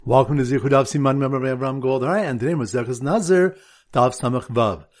Welcome to Nazir Daf Siman Member Ram Gold. All right, and today is Nazir Daf Samach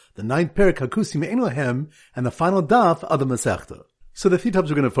Vav, the ninth parak Hakusim Elohem, and the final daf of the Masechta. So the three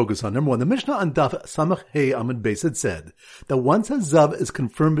topics we're going to focus on. Number one, the Mishnah on Daf Samach Hey Amud Beis had said that once a zav is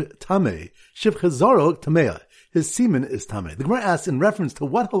confirmed tameh, shiv chazaro tameh, his semen is tameh. The Gemara asks in reference to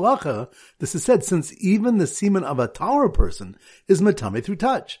what halacha this is said, since even the semen of a Torah person is matame through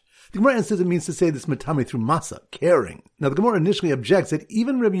touch. The Gemara answers it means to say this matame through masa, caring. Now the Gemara initially objects that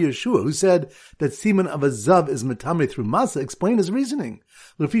even Rabbi Yeshua, who said that semen of a zav is matame through masa, explained his reasoning.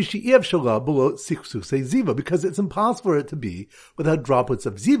 Because it's impossible for it to be without droplets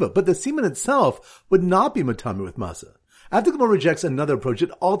of ziva, but the semen itself would not be matame with masa. After the Gemara rejects another approach,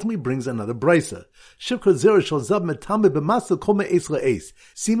 it ultimately brings another brisa. Semen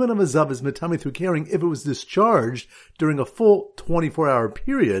of a zav is matame through caring if it was discharged during a full 24-hour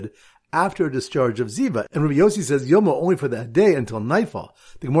period after a discharge of ziva. And Rabbi Yossi says Yoma only for that day until nightfall.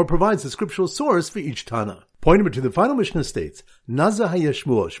 The Gemara provides the scriptural source for each Tana. Point number two, the final Mishnah states, Nazir haya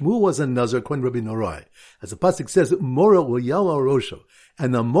Shmuel. Shmuel was a Nazir according to Rabbi Norai. As the pasuk says, Mora will yalo rosho,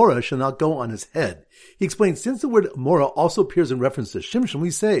 and the Mora shall not go on his head. He explains, since the word Mora also appears in reference to Shimshon, we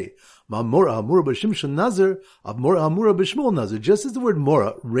say, Ma Mora Amura b'Shimshon Nazir, of Mora Amura b'Shmuel Nazir. Just as the word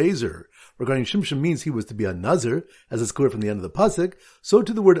Mora, razor, regarding Shimshon means he was to be a Nazir, as is clear from the end of the pasuk, so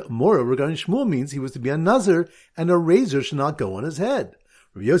to the word Mora regarding Shmuel means he was to be a Nazir, and a razor should not go on his head.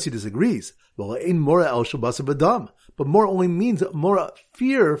 Rabbi Yossi disagrees. Well, ein Mora el shabasa b'dam, but Mora only means Mora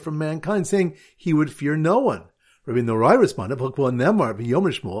fear from mankind, saying he would fear no one. Rabbi Norai responded, but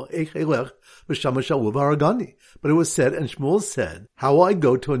it was said, and Shmuel said, how will I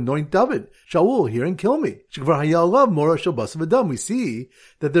go to anoint David? Shaul hear and kill me. We see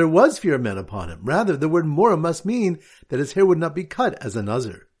that there was fear of men upon him. Rather, the word Mora must mean that his hair would not be cut as a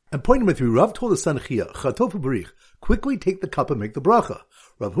Nazir. And point number three, Rav told his son Chia, Chatof Barich, quickly take the cup and make the bracha.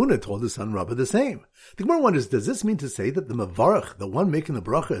 Rav Huna told his son Rabba the same. The Gemara wonders, does this mean to say that the Mavarach, the one making the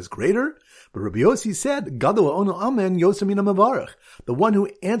bracha, is greater? But Rabbi Yossi said, Gadol ono amen yosamina Mavarach. The one who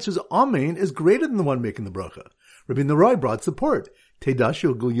answers amen is greater than the one making the bracha. Rabbi Norai brought support.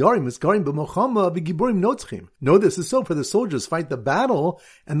 Know this is so, for the soldiers fight the battle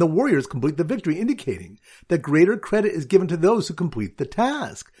and the warriors complete the victory, indicating that greater credit is given to those who complete the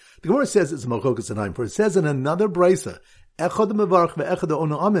task. The Gemara says it's Malchokas Anayim, for it says in another brisa, both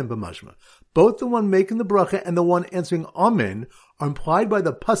the one making the bracha and the one answering amen are implied by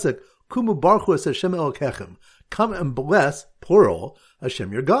the pasuk, Kumu baruchu es Hashem Elokechem, come and bless, plural,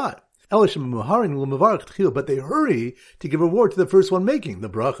 Hashem your God. But they hurry to give reward to the first one making the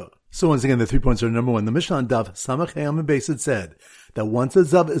bracha. So once again, the 3 points are: number one, the Mishnah on Daf Samach Hey Amud Beis had said that once a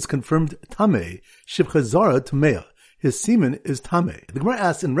zav is confirmed tameh, shiv chazara tameh, his semen is tameh. The Gemara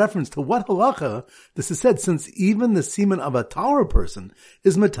asks in reference to what halacha this is said, since even the semen of a Torah person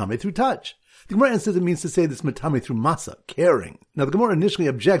is matame through touch. The Gemara answers it means to say this matame through masa, caring. Now the Gemara initially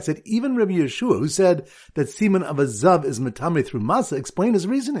objects that even Rabbi Yeshua, who said that semen of a zav is matame through masa, explained his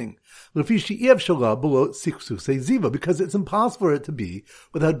reasoning. Because it's impossible for it to be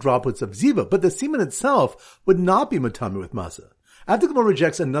without droplets of ziva, but the semen itself would not be matame with masa. After the Gemara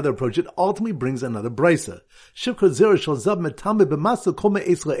rejects another approach, it ultimately brings another brisa. Semen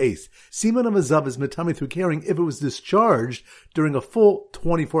of a zav is matame through caring if it was discharged during a full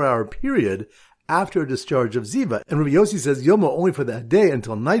 24-hour period after a discharge of ziva. And Rabbi Yossi says Yoma only for that day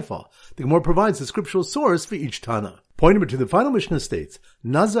until nightfall. The Gemara provides the scriptural source for each Tana. Point number two, the final Mishnah states,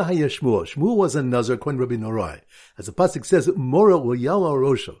 Nazir haya Shmuel. Shmuel was a Nazir according to Rabbi Norai. As the pasuk says, Mora will yalo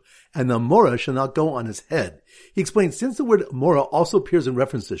rosho, and the Mora shall not go on his head. He explains, since the word Mora also appears in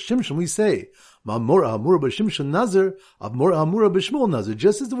reference to Shimshon, we say, Ma Mora Amura b'Shimshon Nazir, of Mora Amura b'Shmuel Nazir.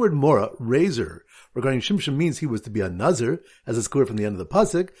 Just as the word Mora, razor, regarding Shimshon means he was to be a Nazir, as is clear from the end of the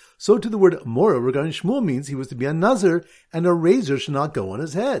pasuk, so to the word Mora regarding Shmuel means he was to be a Nazir, and a razor should not go on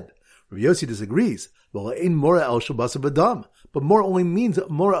his head. Rabbi Yossi disagrees. Well, ein Mora el shabasa b'dam, but Mora only means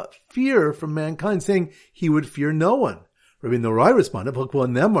Mora fear from mankind, saying he would fear no one. Rabbi Norai responded, but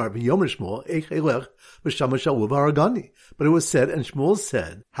it was said, and Shmuel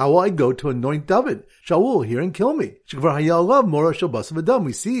said, how will I go to anoint David? Shaul hear and kill me.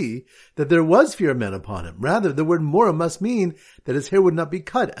 We see that there was fear of men upon him. Rather, the word Mora must mean that his hair would not be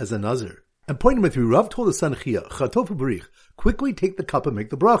cut as a Nazir. And point number three, Rav told his son Chia, Chatof Barich, quickly take the cup and make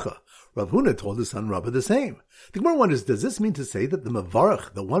the bracha. Rav Huna told his son Rabba the same. The Gemara wonders, does this mean to say that the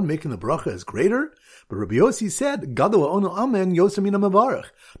Mavarach, the one making the bracha, is greater? But Rabbi Yossi said, Gadol ono amen yosamina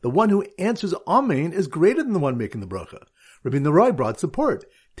Mavarach. The one who answers amen is greater than the one making the bracha. Rabbi Nerai brought support.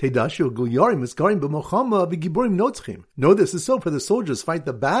 Know this is so, for the soldiers fight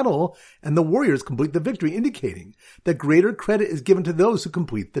the battle and the warriors complete the victory, indicating that greater credit is given to those who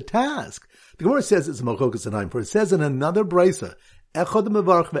complete the task. The Gemara says it's Malchokas Anayim, for it says in another brisa, both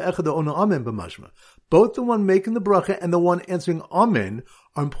the one making the bracha and the one answering Amen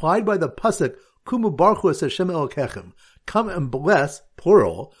are implied by the pasuk, Kumu Baruch Hu es Hashem Elokechem. Come and bless,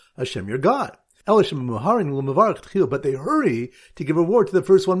 plural, Hashem your God. But they hurry to give reward to the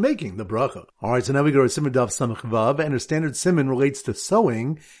first one making the bracha. Alright, so now we go to Siman Daf Samach Vav, and our standard Siman relates to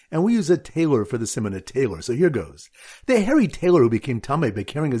sewing, and we use a tailor for the Siman, a tailor. So here goes. The hairy tailor who became Tameh by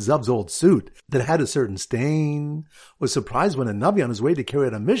carrying a Zav's old suit that had a certain stain was surprised when a Navi on his way to carry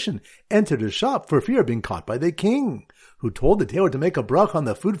out a mission entered his shop for fear of being caught by the king, who told the tailor to make a bracha on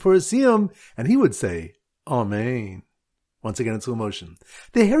the food for his siyum, and he would say, Amen. Once again in slow motion.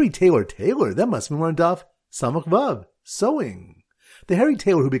 The hairy tailor, that must be more Daf Samach Vav, sewing. The hairy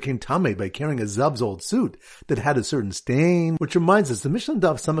tailor who became Tameh by carrying a Zav's old suit that had a certain stain, which reminds us, the Mishnah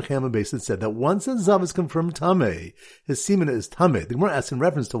Daf Samach Hamad Beis said that once a Zav is confirmed Tameh, his semen is Tameh. The Gemara asks in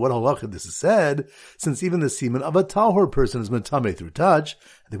reference to what halacha this is said, since even the semen of a Tahor person is Matameh through touch,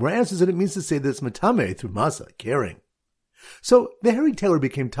 the Gemara answers that it means to say that it's Matameh through Masa, carrying. So the hairy tailor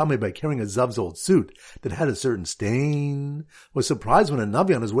became Tameh by carrying a Zav's old suit that had a certain stain, was surprised when a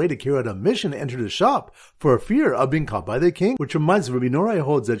Navi on his way to carry out a mission entered his shop for fear of being caught by the king, which reminds us, Rabbi Nerai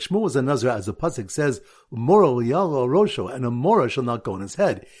holds that Shmuel was a Nazir, as the pasuk says, Mora liyalo rosho, and a mora shall not go on his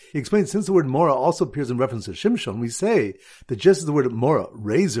head. He explains, since the word mora also appears in reference to Shimshon, we say that just as the word mora,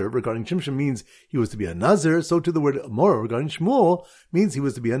 razor, regarding Shimshon means he was to be a Nazir, so too the word mora regarding Shmuel means he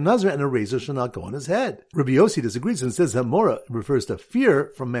was to be a Nazir, and a razor shall not go on his head. Rabbi Yossi disagrees and says that mora refers to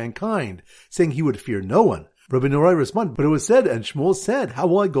fear from mankind, saying he would fear no one. Rabbi Nerai responded, but it was said, and Shmuel said, how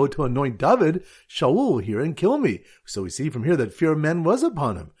will I go to anoint David? Shaul will hear and kill me. So we see from here that fear of men was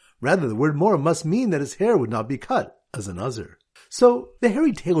upon him. Rather, the word mora must mean that his hair would not be cut as a Nazir. So the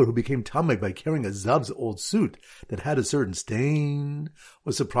hairy tailor who became Tameh by carrying a Zav's old suit that had a certain stain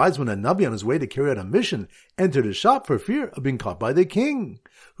was surprised when a Navi on his way to carry out a mission entered his shop for fear of being caught by the king,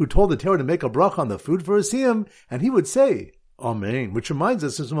 who told the tailor to make a bracha on the food for his siyum, and he would say, Amen, which reminds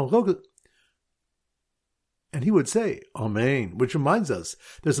us, there's a malchokas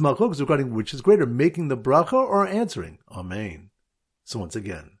regarding which is greater, making the bracha or answering Amen. So once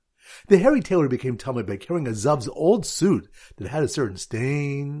again, the hairy tailor became Tameh by carrying a Zav's old suit that had a certain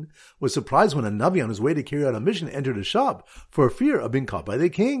stain, was surprised when a Navi on his way to carry out a mission entered his shop for fear of being caught by the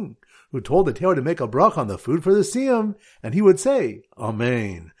king, who told the tailor to make a bracha on the food for the siyum, and he would say,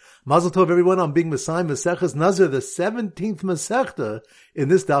 Amen. Mazel tov, everyone, on being Messiah Maseches Nazir, the 17th Masechta in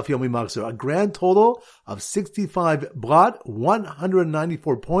this Daf Yomi Machzor. A grand total of 65 blot,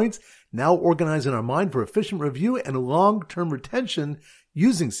 194 points, now organized in our mind for efficient review and long-term retention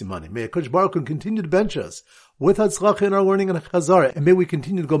using Simanim. May HaKadosh Baruch Hu continue to bench us with Hatzlacha in our learning in Chazara, and may we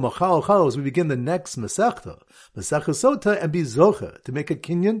continue to go Machal Chal as we begin the next Masechta, Masechta Sota, and be Zocha to make a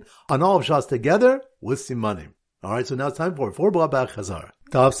kinyan on all of Shas together with Simanim. Alright, so now it's time for 4 blot back Chazara.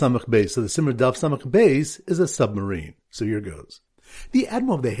 Daf Samach Beis. So the Simmer Daf Samach Beis is a submarine. So here goes. The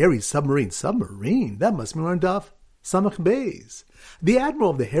admiral of the hairy submarine, that must be on Daf Samach Beis. The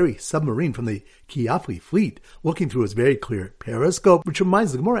admiral of the hairy submarine from the Kiyafi fleet, looking through his very clear periscope, which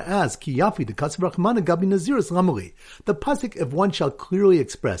reminds the Gemara as Kiyafi de Katzrachman and Gabi Naziris Lamali. The pasuk, if one shall clearly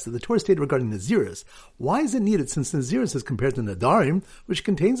express that the Torah stated regarding Naziris, why is it needed since Naziris is compared to Nadarim, which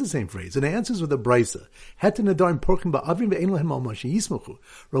contains the same phrase? And it answers with a brisa. Het Nadarim porkim ba'avim ve'en lehem al mashi yismuchu.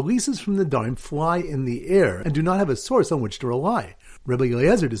 Releases from Nadarim fly in the air and do not have a source on which to rely. Rabbi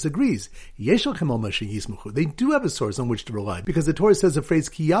Eliezer disagrees. Yesh lechem al mashi yismuchu. They do have a source on which to rely, because the Torah says the phrase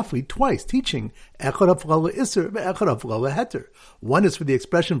kiyafli twice, teaching echad hafla iser ve'echad hafla heter. One is for the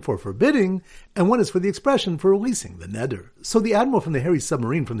expression for forbidding, and one is for the expression for releasing, the neder. So the admiral from the hairy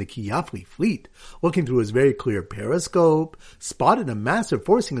submarine from the Kiyafli fleet, looking through his very clear periscope, spotted a master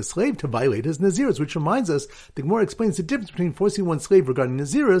forcing a slave to violate his naziris, which reminds us, the Gemara explains the difference between forcing one's slave regarding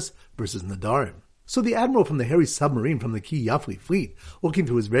naziris versus nadarim. So the admiral from the hairy submarine from the Kiyafli fleet, looking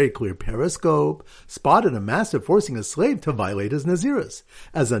through his very clear periscope, spotted a master forcing a slave to violate his naziris,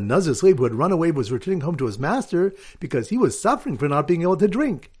 as a nazir slave who had run away was returning home to his master because he was suffering for not being able to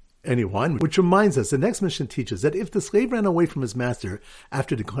drink any wine, which reminds us, the next mission teaches that if the slave ran away from his master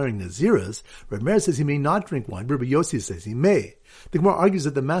after declaring naziris, Reb Meir says he may not drink wine, Rabbi Yossi says he may. The Gemara argues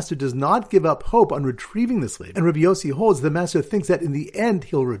that the master does not give up hope on retrieving the slave, and Rabbi Yossi holds the master thinks that in the end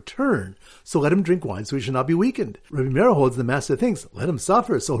he'll return, so let him drink wine so he should not be weakened. Rabbi Meir holds the master thinks, let him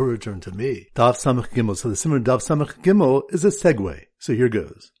suffer so he'll return to me. Daf Samach Gimel. So the Simmer Daf Samach Gimel is a segue. So here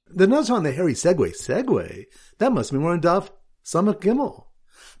goes. The Nazir on the hairy segue, that must be more in Daf Samach Gimel.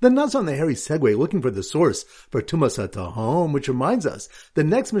 The Nazir on the hairy segue looking for the source for Tumas HaTahom, which reminds us, the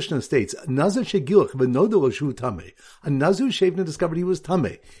next Mishnah states, Nazir shegilach v'nodel shu tameh. A Nazir shaved and discovered he was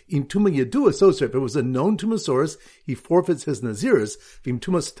tameh. In Tuma Yedua Soser, if it was a known Tuma source, he forfeits his Naziris. V'im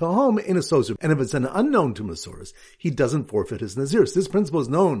Tumas Tahom in a Soser. And if it's an unknown Tuma source, he doesn't forfeit his Naziris. This principle is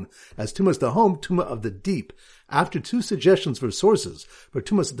known as Tumas Tahom, Tuma of the deep. After two suggestions for sources for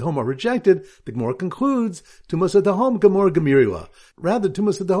Tumas HaTahom are rejected, the Gemara concludes, Tumas HaTahom Gemara Gemirila. Rather,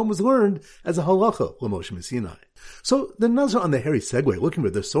 Tumas HaTahom was learned as a halacha, L'Moshe Sinai. So the Nazir on the hairy segue looking for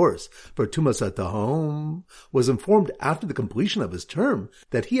the source for Tumas HaTahom was informed after the completion of his term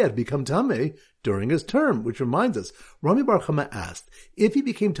that he had become Tameh during his term, which reminds us, Rami Bar Chama asked, if he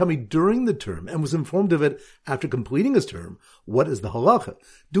became Tameh during the term and was informed of it after completing his term, what is the halacha?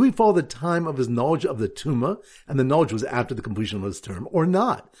 Do we follow the time of his knowledge of the Tuma, and the knowledge was after the completion of his term, or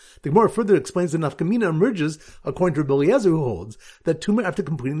not? The Gemara further explains that Nafkamina emerges, according to Rabbi Eliezer, who holds that Tuma after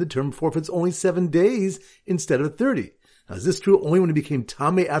completing the term forfeits only 7 days instead of 30. Now, is this true only when he became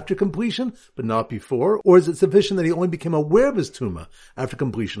Tameh after completion, but not before? Or is it sufficient that he only became aware of his Tuma after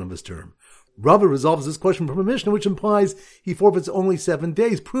completion of his term? Rava resolves this question from a Mishnah, which implies he forfeits only 7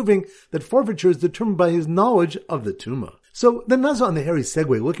 days, proving that forfeiture is determined by his knowledge of the Tuma. So the Nazir on the hairy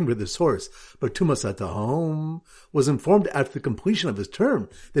segue looking for the source, but Tumas HaTahom was informed after the completion of his term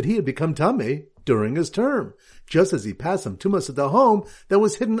that he had become Tameh during his term, just as he passed some Tumas HaTahom that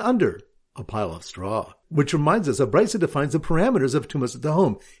was hidden under a pile of straw. Which reminds us, a Brisa defines the parameters of Tumas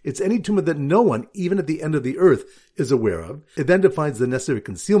HaTahom. It's any Tumah that no one, even at the end of the earth, is aware of. It then defines the necessary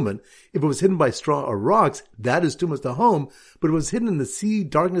concealment. If it was hidden by straw or rocks, that is Tumas HaTahom. But if it was hidden in the sea,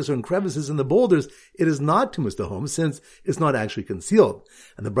 darkness, or in crevices in the boulders, it is not Tumas HaTahom, since it's not actually concealed.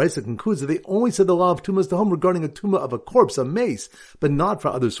 And the Brisa concludes that they only said the law of Tumas HaTahom regarding a Tumah of a corpse, a mace, but not for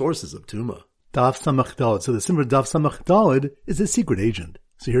other sources of Tumah. Daf Samach Daled. So the Simmer Daf Samach Daled is a secret agent.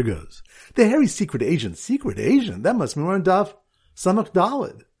 So here goes. The hairy secret agent, that must be more on Daf Samach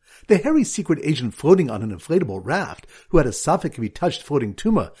Daled. The hairy secret agent floating on an inflatable raft, who had a suffix if he touched floating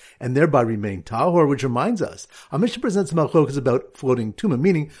Tuma, and thereby remained Tahor, which reminds us, our Mishnah presents machlokas about floating Tuma,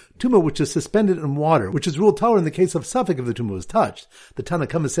 meaning Tuma which is suspended in water, which is ruled Tahor in the case of suffix if the Tuma was touched. The Tanna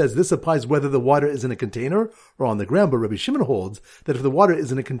Kama says this applies whether the water is in a container or on the ground, but Rabbi Shimon holds that if the water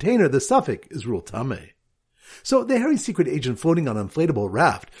is in a container, the suffix is ruled Tameh. So the hairy secret agent floating on an inflatable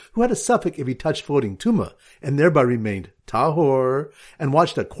raft, who had a suffix if he touched floating Tuma, and thereby remained Tahor, and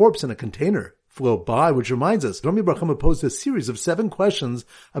watched a corpse in a container float by, which reminds us, Rami Bar Chama posed a series of 7 questions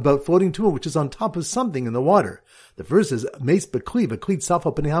about floating Tuma, which is on top of something in the water. The first is, Meis Bekli, Bekli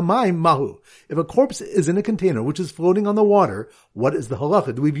Safa Pnei Hamayim Mahu. If a corpse is in a container which is floating on the water, what is the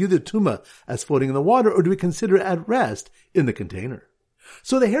halacha? Do we view the Tuma as floating in the water, or do we consider it at rest in the container?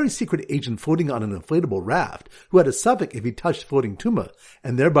 So the hairy secret agent floating on an inflatable raft, who had a suffix if he touched floating Tuma,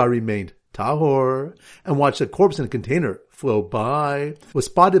 and thereby remained Tahor, and watched a corpse in a container float by, was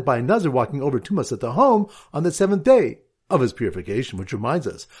spotted by a Nazir walking over Tumas HaTahom on the 7th day of his purification, which reminds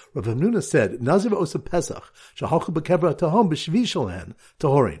us, Rav Hamnuna said, Nazir osa Pesach, shahalchu b'kever HaTahom b'shvi shalen,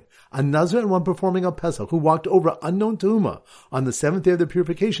 Tahorin. A Nazir and one performing on Pesach who walked over unknown Tuma on the 7th day of their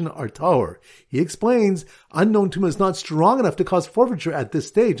purification are Tahor. He explains, unknown Tuma is not strong enough to cause forfeiture at this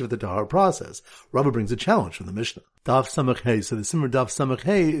stage of the Tahor process. Rava brings a challenge from the Mishnah. Daf Samach Hey. So the Simmer Daf Samach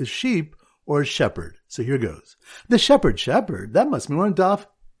Hey is sheep or shepherd. So here goes. The shepherd, that must be more on Daf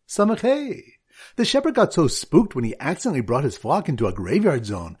Samach Hey. The shepherd got so spooked when he accidentally brought his flock into a graveyard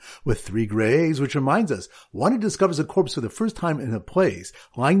zone with 3 graves, which reminds us, one who discovers a corpse for the first time in a place,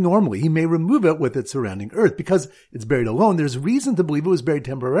 lying normally, he may remove it with its surrounding earth. Because it's buried alone, there's reason to believe it was buried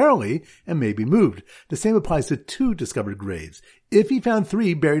temporarily and may be moved. The same applies to 2 discovered graves. If he found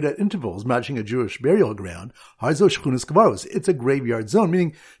 3 buried at intervals matching a Jewish burial ground, Harzo Shchunas Kavaros, it's a graveyard zone,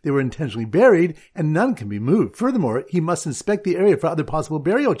 meaning they were intentionally buried and none can be moved. Furthermore, he must inspect the area for other possible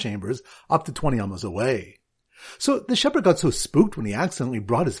burial chambers up to 20 amos away. So the shepherd got so spooked when he accidentally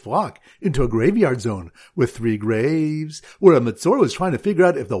brought his flock into a graveyard zone with 3 graves, where a Metzora was trying to figure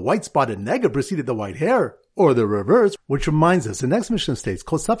out if the white-spotted nega preceded the white hair, or the reverse, which reminds us, the next Mishnah states,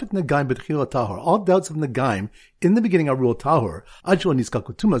 Kol safek negaim b'tchila tahor, all doubts of negaim in the beginning are ruled tahor, ajlo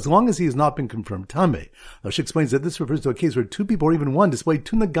niskaku tuma, as long as he has not been confirmed tameh. Now she explains that this refers to a case where 2 people or even one display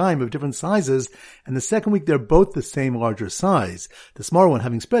 2 negaim of different sizes, and the second week they're both the same larger size. The smaller one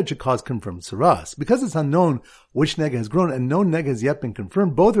having spread should cause confirmed saras. Because it's unknown which nega has grown, and no nega has yet been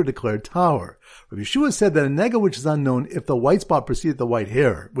confirmed. Both are declared tahor. Rabbi Yeshua said that a nega which is unknown, if the white spot preceded the white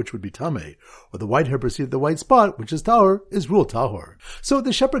hair, which would be tameh, or the white hair preceded the white spot, which is tahor, is ruled tahor. So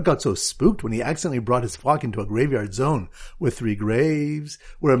the shepherd got so spooked when he accidentally brought his flock into a graveyard zone with 3 graves,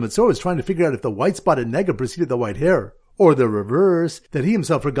 where a Metzora was trying to figure out if the white spotted nega preceded the white hair, or the reverse, that he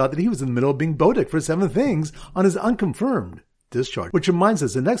himself forgot that he was in the middle of being bodek for 7 things on his unconfirmed discharge. Which reminds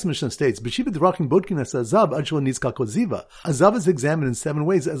us, the next Mishnah states, B'shiva d'rachim bodkin es azav ad shelo nizkak ziva. Azav is examined in 7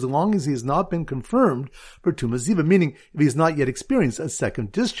 ways as long as he has not been confirmed for tuma ziva, meaning if he has not yet experienced a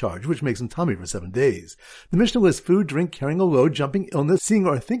second discharge, which makes him tummy for 7 days. The Mishnah lists food, drink, carrying a load, jumping, illness, seeing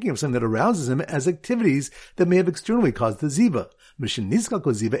or thinking of something that arouses him as activities that may have externally caused the ziva.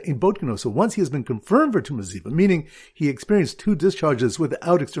 So once he has been confirmed for tuma ziva, meaning he experienced 2 discharges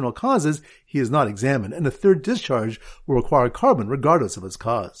without external causes, he is not examined, and a 3rd discharge will require carbon regardless of its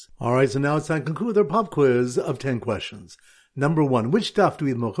cause. Alright, so now it's time to conclude with our pop quiz of 10 questions. Number 1, which daf do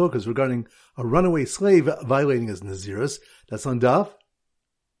we have mochokas regarding a runaway slave violating his Nazirus? That's on daf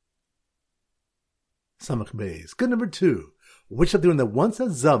Samach Beis. Good. Number 2. Which of the one that once a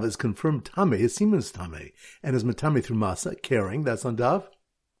zav is confirmed tameh, his semen is tameh, and is matame through masa, caring, that's on daf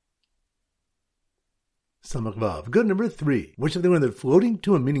Samach Vav. Good. Number 3. Which of the one that floating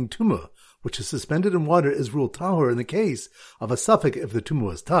tuma, meaning tuma, which is suspended in water, is ruled tahor in the case of a suffix if the tuma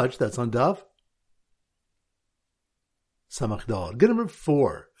was touched, that's on daf Samach Dal. Good. Number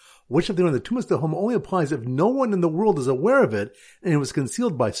 4. Which of the one that tumas dehom only applies if no one in the world is aware of it, and it was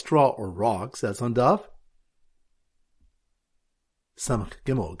concealed by straw or rocks, that's on daf Samach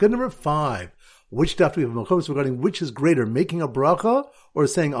Gimel. Good. Number 5. Which daf do we have machos regarding which is greater, making a bracha or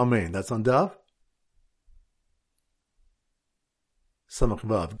saying amen? That's on daf Samach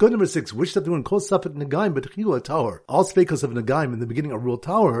Vav. Good. Number 6. Which daf do we have kol safek negaim betchila tahor? All speakers of negaim in the beginning are ruled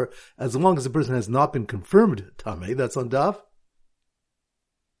tahor as long as the person has not been confirmed tameh. That's on daf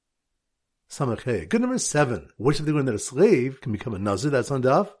Samach Hey. Good. Number 7. Which of the one that a slave can become a Nazir? That's on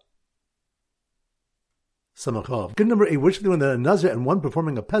daf Samachov. Good. Number 8. Which of the one that a Nazir and one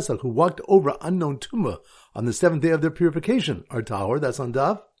performing a Pesach who walked over unknown tumah on the 7th day of their purification are tahor? That's on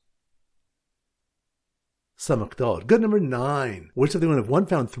daf Samach Dal. Good. Number 9. Which of the one if one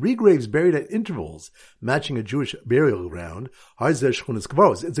found 3 graves buried at intervals matching a Jewish burial ground? Harzeh Shchunas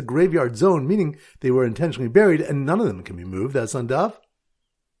Kvaros. It's a graveyard zone, meaning they were intentionally buried and none of them can be moved. That's on daf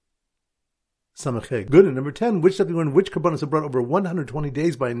Samacheg. Good. And number 10, which karbanos are brought over 120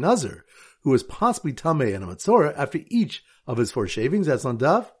 days by a Nazir, who is possibly tameh and a matzorah after each of his 4 shavings? That's on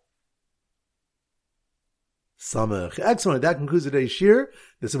daf Samach. Excellent. That concludes today's shir.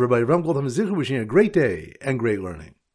 This is Rabbi Ram Goldham Nazir wishing you a great day and great learning.